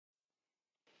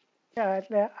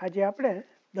એટલે આજે આપણે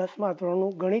 10મા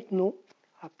ધોરણનું ગણિતનું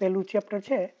આ પહેલું ચેપ્ટર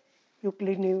છે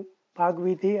યુક્લિડની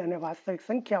ભાગવિધિ અને વાસ્તવિક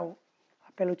સંખ્યાઓ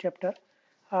આ પહેલું ચેપ્ટર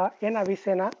એના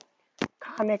વિશેના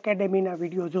ખાન એકેડેમીના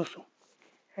વિડીયો જોશું.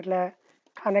 એટલે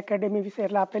ખાન એકેડેમી વિશે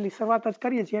એટલે આ પહેલી શરૂઆત જ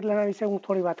કરીએ છીએ એટલે એના વિશે હું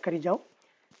થોડી વાત કરી જાઉં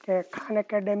કે ખાન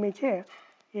એકેડેમી છે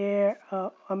એ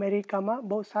અમેરિકામાં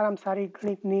બહુ સારામાં સારી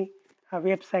ગણિતની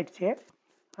વેબસાઇટ છે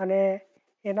અને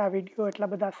એના વિડીયો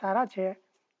એટલા બધા સારા છે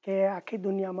કે આખી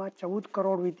દુનિયામાં 14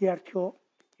 કરોડ વિદ્યાર્થીઓ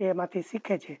એમાંથી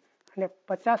શીખે છે અને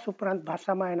 50 ઉપરાંત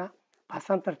ભાષામાં એના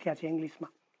ભાષાંતર થયા છે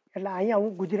ઇંગ્લિશમાં. એટલે અહીંયા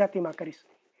હું ગુજરાતીમાં કરીશ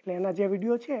એટલે એના જે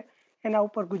વિડીયો છે એના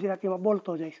ઉપર ગુજરાતીમાં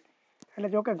બોલતો જઈશ. એટલે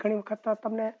જો કે ઘણી વખત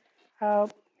તમને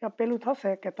પેલું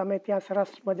થશે કે તમે ત્યાં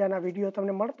સરસ મજાના વિડીયો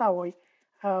તમને મળતા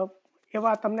હોય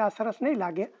એવા તમને આ સરસ નહીં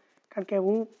લાગે કારણ કે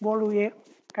હું બોલું એ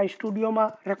કાંઈ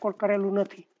સ્ટુડિયોમાં રેકોર્ડ કરેલું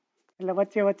નથી. એટલે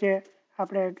વચ્ચે વચ્ચે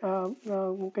આપણે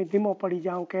કંઈ ધીમો પડી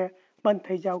જાઉં કે બંધ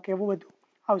થઈ જાઉં કે એવું બધું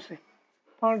આવશે.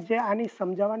 પણ જે આની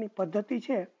સમજાવવાની પદ્ધતિ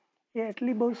છે એ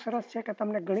એટલી બહુ સરસ છે કે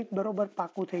તમને ગણિત બરોબર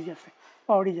પાકું થઈ જશે,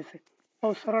 આવડી જશે.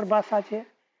 બહુ સરળ ભાષા છે.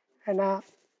 એના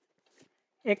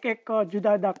એક એક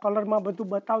જુદા જુદા કલરમાં બધું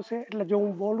બતાવશે. એટલે જો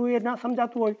હું બોલું એ ના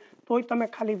સમજાતું હોય તોય તમે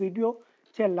ખાલી વિડીયો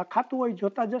જે લખાતું હોય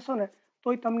જોતા જશો ને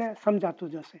તોય તમને સમજાતું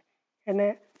જશે. એને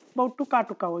બહુ ટૂંકા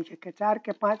ટૂંકા હોય છે કે 4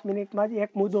 કે 5 મિનિટમાં જ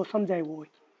એક મુદ્દો સમજાવ્યો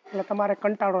હોય એટલે તમારે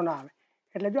કંટાળો ના આવે.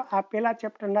 એટલે જો આ પહેલા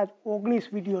ચેપ્ટરના 19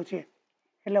 વિડીયો છે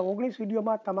એટલે 19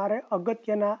 વિડીયોમાં તમારે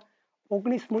અગત્યના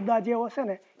 19 મુદ્દા જે હશે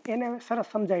ને એને સરસ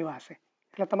સમજાવ્યા હશે.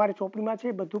 એટલે તમારી ચોપડીમાં છે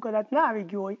બધું કદાચ ના આવી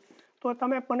ગયું હોય તો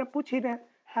તમે મને પૂછીને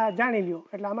જાણી લ્યો.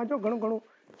 એટલે આમાં જો ઘણું ઘણું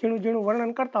ઝીણું ઝીણું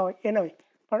વર્ણન કરતા હોય એ નહીં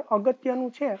પણ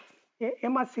અગત્યનું છે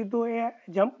એમાં સીધું એ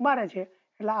જમ્પ મારે છે.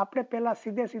 એટલે આપણે પહેલાં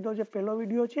સીધો જે પહેલો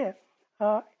વિડીયો છે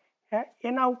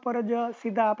એના ઉપર જ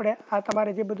સીધા આપણે આ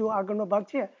તમારે જે બધું આગળનો ભાગ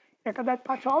છે એ કદાચ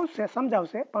પાછો આવશે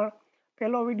સમજાવશે પણ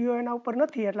પહેલો વિડીયો એના ઉપર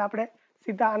નથી એટલે આપણે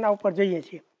સીધા આના ઉપર જઈએ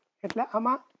છીએ. એટલે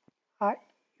આમાં આ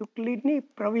યુક્લિડની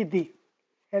પ્રવિધિ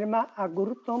એમાં આ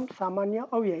ગુરુત્તમ સામાન્ય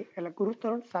અવ્યય એટલે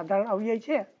ગુરુત્તમ સાધારણ અવ્યય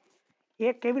છે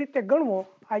એ કેવી રીતે ગણવો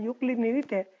આ યુક્લિડની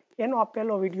રીતે એનો આ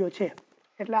પહેલો વિડીયો છે.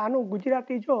 એટલે આનું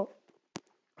ગુજરાતી જો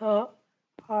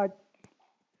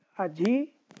જી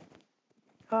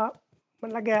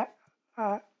મને લાગે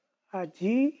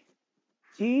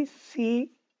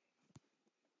GCF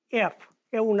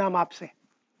એવું નામ આપશે.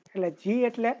 એટલે જી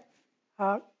એટલે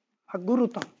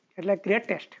ગુરુત્તમ એટલે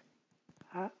ગ્રેટેસ્ટ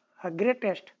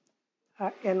ગ્રેટેસ્ટ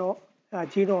એનો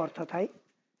જીનો અર્થ થાય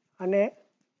અને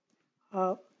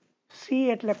સી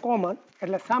એટલે કોમન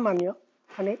એટલે સામાન્ય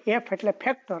અને એફ એટલે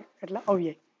ફેક્ટર એટલે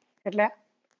અવ્યય. એટલે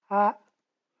આ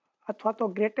અથવા તો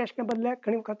ગ્રેટેસ્ટને બદલે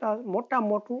ઘણી વખત મોટા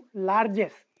મોટું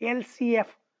લાર્જેસ્ટ LCF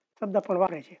શબ્દ પણ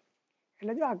વાપરે છે.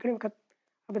 એટલે જો આ ઘણી વખત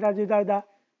આ બધા જુદા જુદા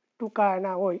ટૂંકા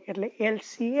એના હોય એટલે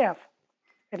LCF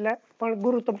એટલે પણ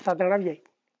ગુરુત્તમ સાધારણ અવ્યય.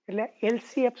 એટલે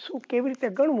LCF શું કેવી રીતે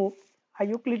ગણવું આ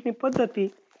યુક્લિડની પદ્ધતિ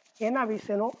એના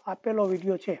વિશેનો આપેલો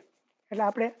વિડીયો છે. એટલે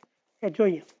આપણે એ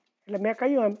જોઈએ. એટલે મેં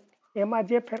કહ્યું એમાં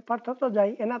જે ફેરફાર થતો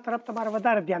જાય એના તરફ તમારે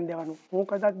વધારે ધ્યાન દેવાનું. હું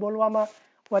કદાચ બોલવામાં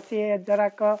વચ્ચે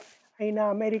જરાક અહીંના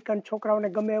અમેરિકન છોકરાઓને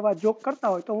ગમે એવા જોક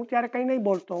કરતા હોય તો હું ત્યારે કંઈ નહીં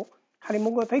બોલતો હોઉં, ખાલી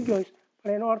મૂંગો થઈ ગયો હોઈશ.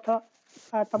 પણ એનો અર્થ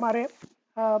તમારે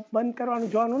બંધ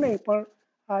કરવાનું જોવાનું નહીં પણ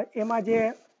એમાં જે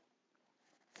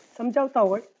સમજાવતા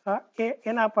હોય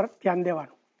એના પર ધ્યાન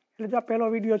દેવાનું. એટલે જો આ પહેલો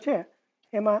વિડીયો છે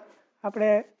એમાં આપણે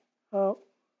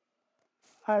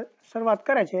શરૂઆત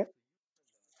કરે છે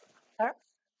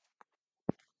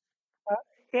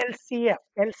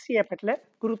LCF એટલે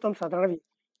ગુરુત્તમ સાધારણ અવ્યય.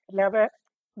 એટલે હવે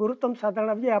ગુરુત્તમ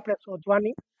સાધારણ અવ્યય આપણે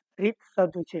શોધવાની રીત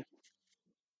શોધવી છે.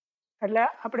 એટલે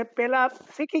આપણે પહેલા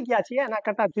શીખી ગયા છીએ એના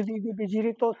કરતાં જુદી બીજી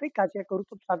રીતો શીખ્યા છે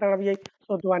ગુરુત્તમ સાધારણ અવ્યય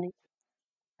શોધવાની.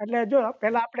 એટલે જો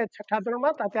પહેલા આપણે 6ઠા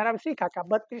ધોરણમાં હતા ત્યારે શીખ્યા કે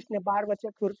 32 ને 12 વચ્ચે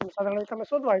ગુરુત્તમ સાધારણ તમે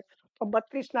શોધવા હોય તો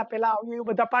 32ના પહેલા અવયવો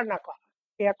બધા પાડ નાખવા.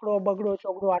 એકડો બગડો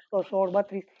ચોગડો 8 16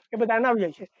 32 એ બધા એના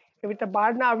અવ્યય છે. એવી રીતે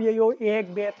 12ના અવ્યયો 1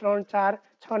 2 3 4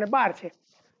 6 અને 12 છે.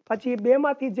 પછી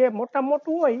બેમાંથી જે મોટા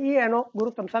મોટું હોય એ એનો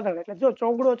ગુરુત્તમ સાધારણ. એટલે જો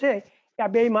ચોગડો છે એ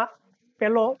આ બેમાં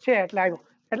પહેલો છે એટલે આવ્યો.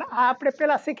 એટલે આ આપણે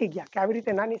પહેલા શીખી ગયા કે આવી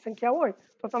રીતે નાની સંખ્યા હોય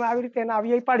તો તમે આવી રીતે એના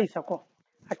અવ્યય પાડી શકો.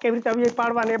 આ કેવી રીતે અવ્યય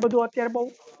પાડવાને એ બધું અત્યારે બહુ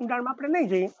ઊંડાણમાં આપણે નહીં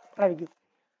જઈએ આવી ગયું.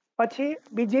 પછી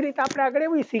બીજી રીતે આપણે આગળ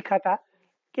એવી શીખાતા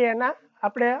કે એના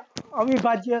આપણે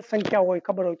અવિભાજ્ય સંખ્યાઓ હોય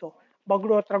ખબર હોય તો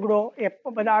બગડો ત્રગડો એ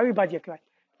બધા અવિભાજ્ય કહેવાય.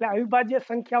 એટલે અવિભાજ્ય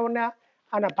સંખ્યાઓના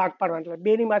આના ભાગ પાડવાના. એટલે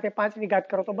 2 ની માથે 5 ની ઘાત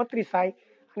કરો તો 32 થાય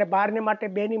અને 12 ને માટે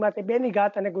 2 ની માથે 2 ની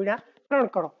ઘાત અને ગુણ્યા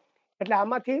 3 કરો. એટલે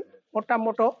આમાંથી મોટા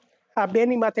મોટો આ 2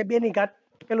 ની માથે 2 ની ઘાત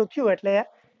પેલું થયું એટલે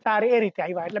 4 એ રીતે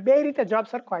આવ્યા. એટલે બે રીતે જવાબ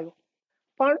સરખો આવ્યો.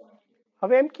 પણ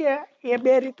હવે એમ કે એ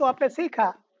બે રીતો આપણે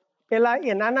શીખ્યા પહેલા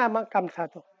એ નાનામાં કામ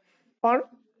થતો પણ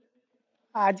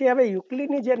આજે હવે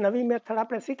યુક્લિડની જે નવી મેથડ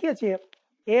આપણે શીખીએ છીએ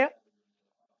એ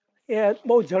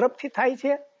બહુ ઝડપથી થાય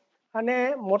છે અને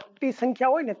મોટી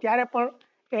સંખ્યા હોય ને ત્યારે પણ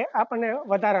એ આપણને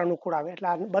વધારે અનુકૂળ આવે. એટલે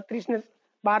 32 ને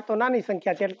 12 તો નાની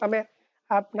સંખ્યા છે, એટલે તમે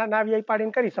આ નાના વ્યય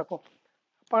પાડીને કરી શકો.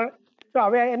 પણ જો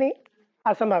હવે એની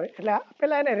આ સમાવે એટલે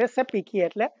પેલા એને રેસિપી કહીએ,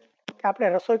 એટલે કે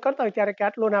આપણે રસોઈ કરતા હોય ત્યારે કે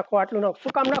આટલું નાખો આટલું નાખો,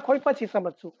 શું કામ નાખો એ પછી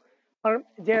સમજશું. પણ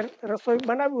જે રસોઈ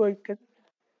બનાવવી હોય કે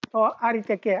તો આ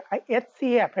રીતે કે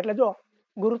HCF એટલે જો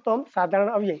ગુરુત્તમ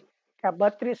સાધારણ અવ્યય કે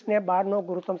 32 ને 12 નો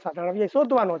ગુરુત્તમ સાધારણ અવ્યય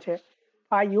શોધવાનો છે.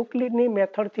 આ યુક્લિડની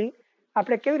મેથડથી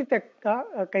આપણે કેવી રીતે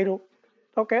કર્યું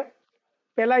તો કે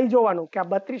પહેલા એ જોવાનું કે આ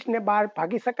 32 ને 12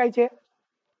 ભાગી શકાય છે,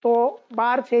 તો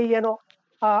 12 છે એનો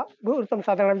ગુરુત્તમ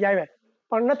સાધારણ અવ્યય આવે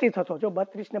પણ નથી થતો. જો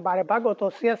 32 ને 12 ભાગો તો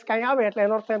શેષ કાંઈ આવે, એટલે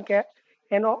એનો અર્થ એમ કે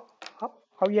એનો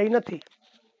અવ્યય નથી.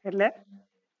 એટલે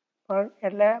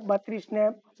 32 ને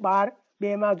 12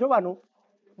 બેમાં જોવાનું,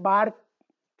 12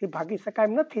 થી ભાગી શકાય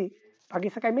એમ નથી.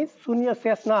 ભાગી શકાય મીન્સ શૂન્ય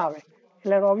શેષ ના આવે,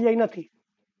 એટલે એનો અવ્યય નથી.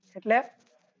 એટલે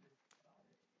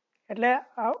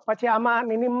પછી આમાં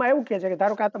નિયમમાં એવું કહે છે કે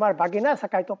ધારો કે આ તમારે ભાગી ના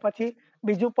શકાય તો પછી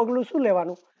બીજું પગલું શું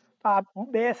લેવાનું, તો આ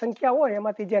બે સંખ્યા હોય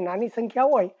એમાંથી જે નાની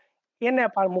સંખ્યા હોય એને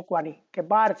પણ મૂકવાની કે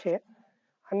 12 છે,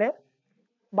 અને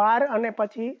 12 અને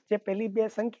પછી જે પેલી બે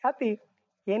સંખ્યા હતી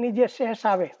એની જે શેષ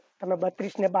આવે, તમે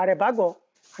 32 ને 12 ભાગો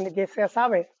અને જે શેષ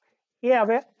આવે એ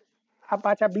હવે આ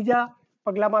પાછા બીજા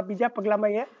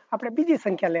પગલામાં એ આપણે બીજી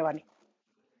સંખ્યા લેવાની.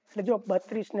 એટલે જો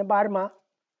 32 ને 12 માં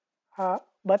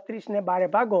 32 ને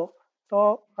 12 ભાગો તો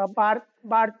 12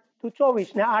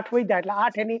 24 ને 8 વધ્યા, એટલે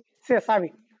 8 એની શેષ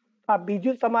આવી. આ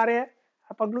બીજું તમારે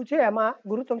આ પગલું છે, એમાં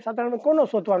ગુરુત્તમ સાધારણ કોનો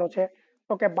શોધવાનો છે,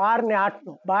 તો કે 12 ને 8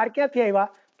 નો. 12 ક્યાંથી આવ્યા,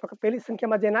 તો કે પેલી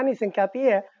સંખ્યામાં જે નાની સંખ્યા હતી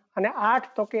એ, અને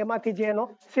 8 તો કે એમાંથી જે એનો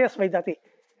શેષ વધ્યા હતી.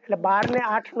 એટલે 12 ને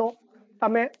 8 નો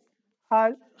તમે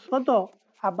શોધો.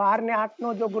 આ 12 ને 8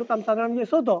 નો જો ગુરુત્તમ સાધારણ જે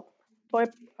શોધો તો એ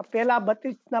પેલા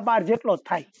 32 ના 12 જેટલો જ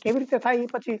થાય. કેવી રીતે થાય એ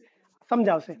પછી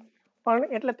સમજાવશે. પણ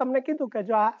એટલે તમને કીધું કે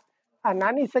જો આ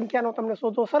નાની સંખ્યાનો તમને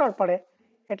શોધવો સરળ પડે,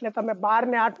 એટલે તમે 12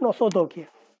 ને 8 નો શોધો કે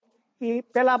એ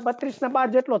પેલા 32 ના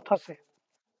 12 જેટલો થશે.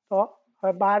 તો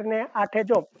હવે 12 ને 8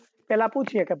 જો પેલા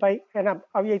પૂછીએ કે ભાઈ એના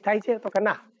અવ્યય થાય છે, તો કે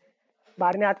ના.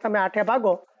 12 ને 8 તમે 8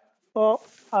 ભાગો તો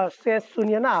શેષ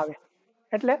શૂન્ય ના આવે.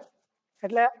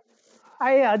 એટલે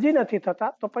આ એ હજી નથી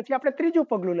થતા, તો પછી આપણે ત્રીજું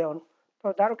પગલું લેવાનું. તો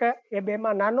ધારો કે એ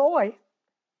બેમાં નાનો હોય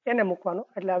એને મૂકવાનો.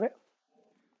 એટલે હવે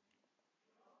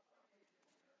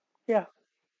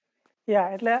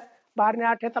એટલે 12 ને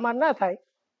 8 તમારે ના થાય,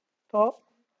 તો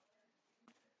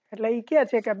એટલે એ કહે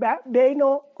છે કે બેયનો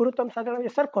ગુરુત્તમ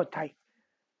સાધારણ સરખો જ થાય,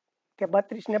 કે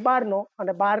 32 ને 12 નો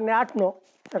અને 12 ને 8 નો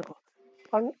સરખો.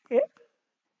 પણ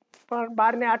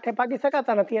 12 ને 8 ભાગી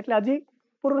શકાતા નથી, એટલે હજી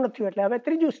પૂરું નથી થયું. એટલે હવે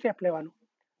ત્રીજું સ્ટેપ લેવાનું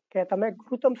કે તમે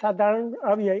ગુરુત્તમ સાધારણ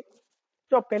અવ્યય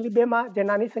જો પેલી બેમાં જે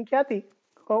નાની સંખ્યા હતી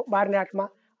 12 ને 8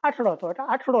 માં આઠડો હતો, એટલે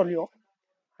આઠડો લ્યો,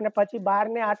 અને પછી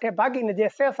 12 ને 8 ભાગીને જે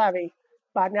શેષ આવે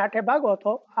 12 ને 8 ભાગો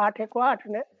તો 8 × 8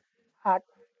 ને 8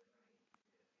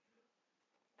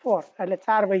 4 એટલે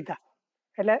 4 વધ્યા.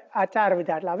 એટલે આ 4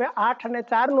 વધ્યા. એટલે હવે 8 અને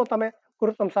 4 નો તમે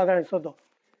ગુરુત્તમ સાધારણ શોધો.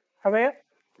 હવે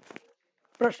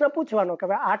પ્રશ્ન પૂછવાનો કે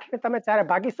હવે 8 ને તમે 4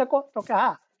 ભાગી શકો, તો કે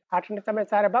હા. 8 ને તમે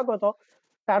 4 ભાગો તો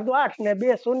 4 દુ 8 ને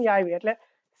 2 શૂન્ય આવી, એટલે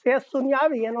શેષ શૂન્ય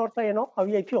આવી, એનો અર્થ એનો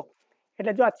અવ્યય થયો.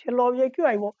 એટલે જો આ છેલ્લો અવ્યય કયો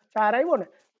આવ્યો, 4 આવ્યો ને,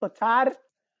 તો 4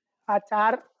 આ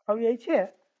 4 અવ્યય છે.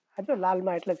 આ જો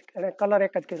લાલમાં એટલે કલર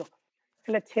એક જ કર્યો.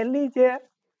 એટલે છેલ્લી જે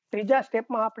ત્રીજા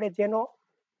સ્ટેપમાં આપણે જેનો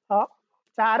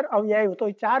 4 અવ્યય આવ્યો, તો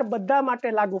એ 4 બધા માટે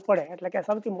લાગુ પડે. એટલે કે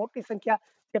સૌથી મોટી સંખ્યા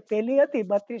જે પેલી હતી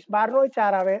 32 12 નો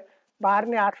 4 આવે,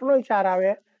 12 ને 8 નો 4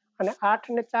 આવે, અને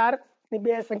 8 ને 4 ની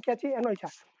બે સંખ્યા છે એનો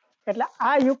 4. એટલે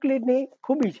આ યુક્લિડની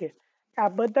ખૂબી છે કે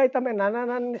આ બધા તમે નાના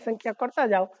નાની સંખ્યા કરતા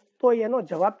જાઓ તો એનો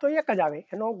જવાબ તો એક જ આવે.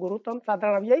 એનો ગુરુત્તમ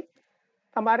સાધારણ અવ્યય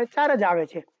તમારે 4 જ આવે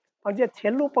છે. પણ જે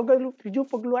છેલ્લું પગલું ત્રીજું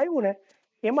પગલું આવ્યું ને,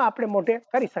 એમાં આપણે મોઢે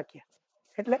કરી શકીએ.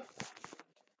 એટલે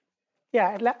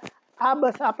આ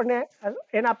બસ આપણે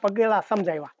એના પગલા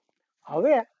સમજાવ્યા.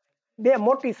 હવે બે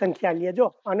મોટી સંખ્યા લેજો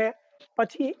અને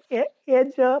પછી એ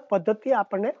જ પદ્ધતિ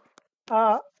આપણને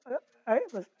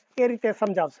એ રીતે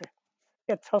સમજાવશે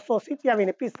કે 627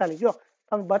 ને 45. જો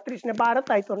તમે 32 ને 12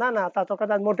 હતા તો નાના હતા તો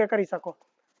કદાચ મોઢે કરી શકો,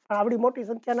 પણ આવડી મોટી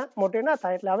સંખ્યાના મોઢે ના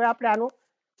થાય. એટલે હવે આપણે આનું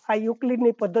આ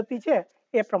યુક્લિડની પદ્ધતિ છે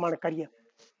એ પ્રમાણે કરીએ.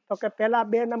 તો કે પહેલા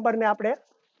બે નંબરને આપણે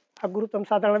આ ગુરુત્તમ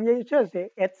સાધારણ અવ્યય છે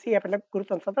HCF એટલે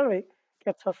ગુરુત્તમ સાધારણ અવ્યય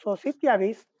કે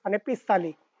 627 અને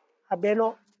 45 આ બેનો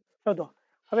શોધો.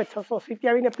 હવે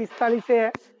 627 ને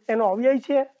 45 એનો અવ્યય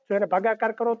છે. જો એને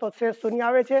ભાગાકાર કરો તો શેષ શૂન્ય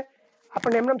આવે છે.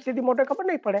 આપણને એમને સીધી મોઢે ખબર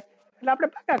નહીં પડે, એટલે આપણે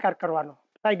ભાગાકાર કરવાનો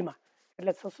સાઈડમાં.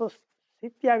 એટલે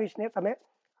 627 ને તમે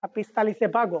આ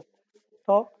 45 ભાગો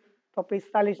તો તો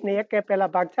 45 ને 1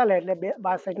 પહેલા ભાગ ચાલે એટલે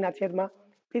 62 છેદમાં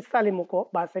 45 મૂકો,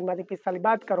 62 માંથી 45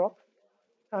 બાદ કરો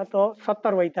તો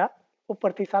 17 વધ્યા,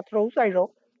 ઉપરથી 7 ઉતાર્યો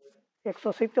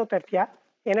 177 થયા,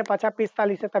 એને પાછા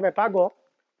 45 તમે ભાગો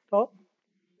તો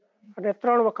અને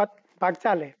 3 વખત ભાગ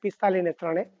ચાલે 45 ને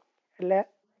 3 એટલે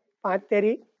 5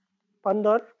 તેરી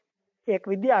 15, 1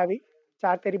 વિદ્યા આવી,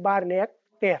 4 તેરી 12 ને 1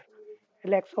 13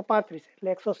 એટલે 135,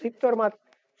 એટલે 177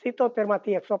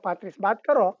 માંથી 135 બાદ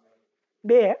કરો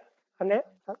 2 અને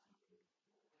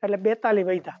એટલે 42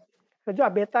 વધ્યા. જો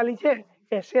આ 42 છે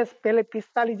એ શેષ પેલે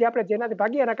 45 જે આપણે જેનાથી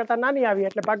ભાગીએ એના કરતા નાની આવી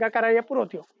એટલે ભાગાકાર અહીંયા પૂરો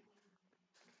થયો.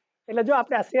 એટલે જો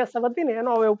આપણે આ શેષ વધીને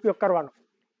એનો હવે ઉપયોગ કરવાનો.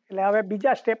 એટલે હવે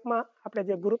બીજા સ્ટેપમાં આપણે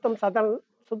જે ગુરુત્તમ સાધારણ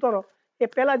શોધવાનો એ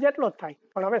પહેલા જેટલો જ થાય,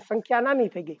 પણ હવે સંખ્યા નાની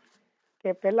થઈ ગઈ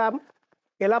કે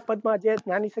પહેલા પદમાં જે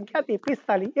નાની સંખ્યા હતી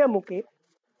 45 એ મૂકી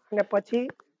અને પછી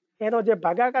એનો જે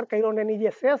ભાગાકાર કર્યો ને એની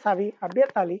જે શેષ આવી આ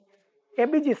 42 એ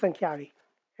બીજી સંખ્યા આવી.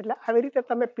 એટલે આવી રીતે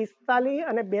તમે 45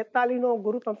 અને 42 નો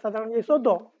ગુરુત્તમ સાધારણ જે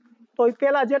શોધો તો એ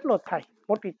પહેલા જેટલો જ થાય,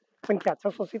 મોટી સંખ્યા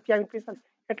 627 45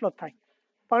 એટલો જ થાય.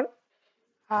 પણ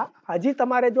હજી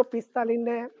તમારે જો 45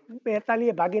 ને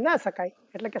 42 ભાગી ના શકાય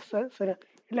એટલે કે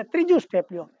એટલે ત્રીજું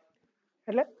સ્ટેપ લ્યો,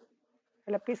 એટલે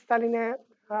 45 ને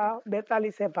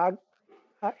 42 ભાગ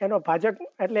એનો ભાજક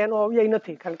એટલે એનો અવયય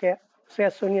નથી, કારણ કે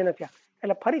શેષ શૂન્ય નથી.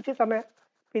 એટલે ફરીથી તમે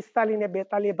 45 ને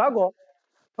 42 ભાગો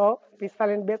તો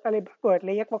 45 ને 42 ભાગો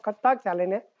એટલે એક વખત ભાગ ચાલે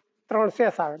ને 3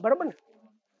 શેષ આવે, બરાબર ને.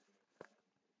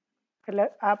 એટલે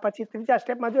આ પછી ત્રીજા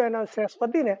સ્ટેપમાં જો એનો શેષ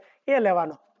વધીને એ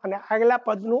લેવાનો અને આગલા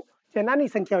પદનું જે નાની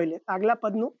સંખ્યા હોય લે, આગલા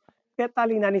પદનું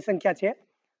 42 નાની સંખ્યા છે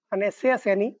અને શેષ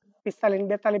એની 45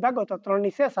 ને 42 ભાગો તો 3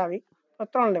 ની શેષ આવી તો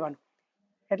 3 લેવાનું.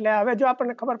 એટલે હવે જો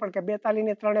આપણને ખબર પડે કે 42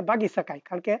 ને 3 ભાગી શકાય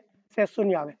કારણ કે શેષ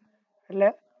શૂન્ય આવે, એટલે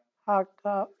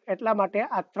એટલા માટે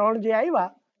આ 3 જે આવ્યા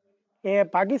એ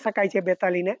ભાગી શકાય છે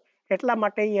 42 ને, એટલા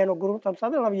માટે એનો ગુરુત્તમ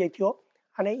સાધારણ અવયય થયો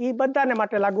અને એ બધાને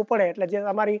માટે લાગુ પડે. એટલે જે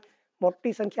તમારી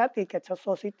મોટી સંખ્યા હતી કે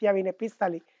 627 ને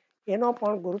 45 એનો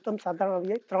પણ ગુરુત્તમ સાધારણ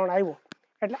અવયય 3 આવ્યો.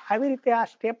 એટલે આવી રીતે આ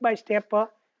સ્ટેપ બાય સ્ટેપ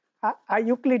આ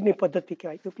યુક્લિડની પદ્ધતિ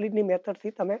કહેવાય. યુક્લિડની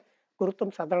મેથડથી તમે ગુરુત્તમ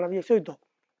સાધારણ અવયય શોધો.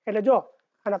 એટલે જો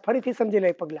આના ફરીથી સમજી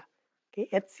લઈએ પગલા કે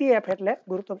HCF એટલે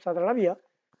ગુરુત્તમ સાધારણ અવયય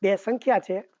બે સંખ્યા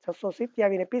છે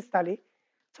 627 ને 45.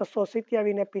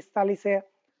 627 ને 45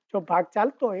 જો ભાગ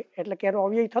ચાલતો હોય એટલે કે એનો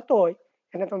અવયય થતો હોય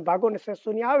એને તમે ભાગો ને શેષ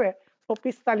શૂન્ય આવે તો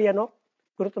 45 એનો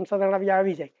ગુરુત્તમ સાધારણ અવયય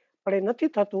આવી જાય. પણ એ નથી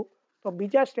થતું તો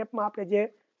બીજા સ્ટેપમાં આપણે જે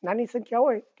નાની સંખ્યા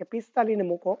હોય કે 45 ને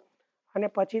મૂકો અને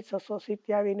પછી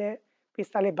 627 ને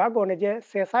 45 ભાગો ને જે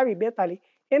શેષ આવી 42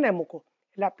 એને મૂકો.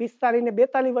 એટલે આ 45 ને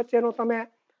 42 વચ્ચેનો તમે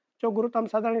જો ગુરુત્તમ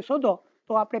સાધારણ શોધો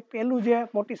તો આપણે પેલું જે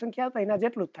મોટી સંખ્યા હતા એના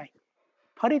જેટલું જ થાય.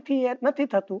 ફરીથી એ નથી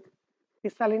થતું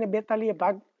 45 ને 42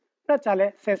 ભાગ ન ચાલે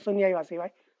શેષ શૂન્ય આવ્યા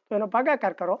સિવાય, તો એનો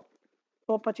ભાગાકાર કરો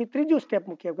તો પછી ત્રીજું સ્ટેપ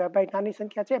મૂકીએ કે ભાઈ નાની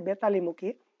સંખ્યા છે 42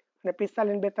 મૂકી અને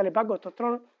 45 ને 42 ભાગો તો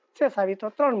 3 શેષ આવી તો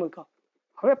 3 મૂકો.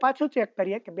 હવે પાછું ચેક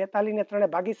કરીએ કે 42 ને 3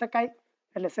 ભાગી શકાય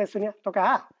એટલે શેષ શૂન્ય, તો કે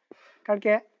હા, કારણ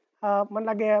કે મને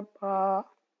લાગે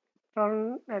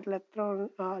 3 એટલે 3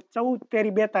 14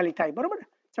 તેરી 42 થાય, બરોબર ને.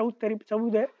 14 તેરી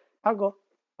 14 ભાગો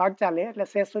ભાગ ચાલે એટલે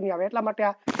શેષ શૂન્ય આવે. એટલા માટે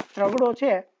આ ત્રગડો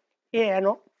છે એ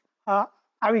એનો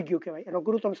આવી ગયું કહેવાય, એનો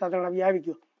ગુરુત્તમ સાધારણ અવયય આવી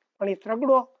ગયો. પણ એ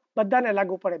ત્રગડો બધાને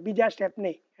લાગુ પડે, બીજા સ્ટેપ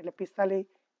નહીં. એટલે 45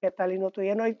 42 નો તો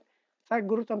એનો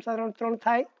ગુરુત્તમ સાધારણ 3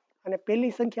 થાય અને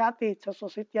પેલી સંખ્યા હતી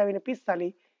 627 ને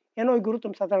 45 એનો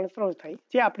ગુરુત્તમ સાધારણ 3 થાય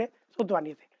જે આપણે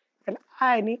શોધવાની હતી. એટલે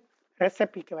આ એની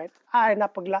રેસિપી કહેવાય, આ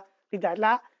એના પગલા લીધા. એટલે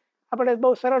આપણે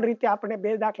બહુ સરળ રીતે આપણે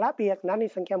બે દાખલા આપી, એક નાની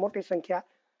સંખ્યા મોટી સંખ્યા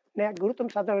ને ગુરુત્તમ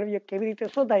સાધારણ અવયય કેવી રીતે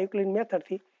શોધાય યુક્લિડ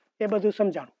મેથડથી એ બધું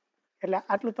સમજાણું. એટલે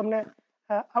આટલું તમને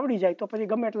આવડી જાય તો પછી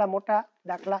ગમે એટલા મોટા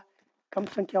દાખલા કમ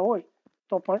સંખ્યા હોય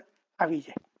તો પણ આવી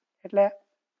જાય. એટલે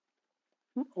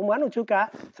હું માનું છું કે આ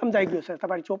સમજાઈ ગયું છે.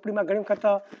 તમારી ચોપડીમાં ઘણી વખત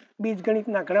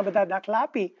બીજગણિતના ઘણા બધા દાખલા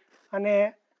આપી અને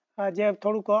જે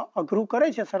થોડુંક અઘરું કરે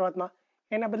છે શરૂઆતમાં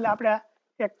એના બદલે આપણે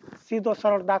એક સીધો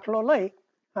સરળ દાખલો લઈ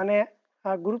અને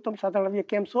ગુરુત્તમ સાધારણ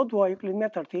અવયય કેમ શોધવો યુક્લિડ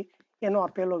મેથડથી એનો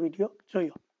આ પહેલો વિડીયો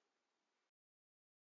જોયો.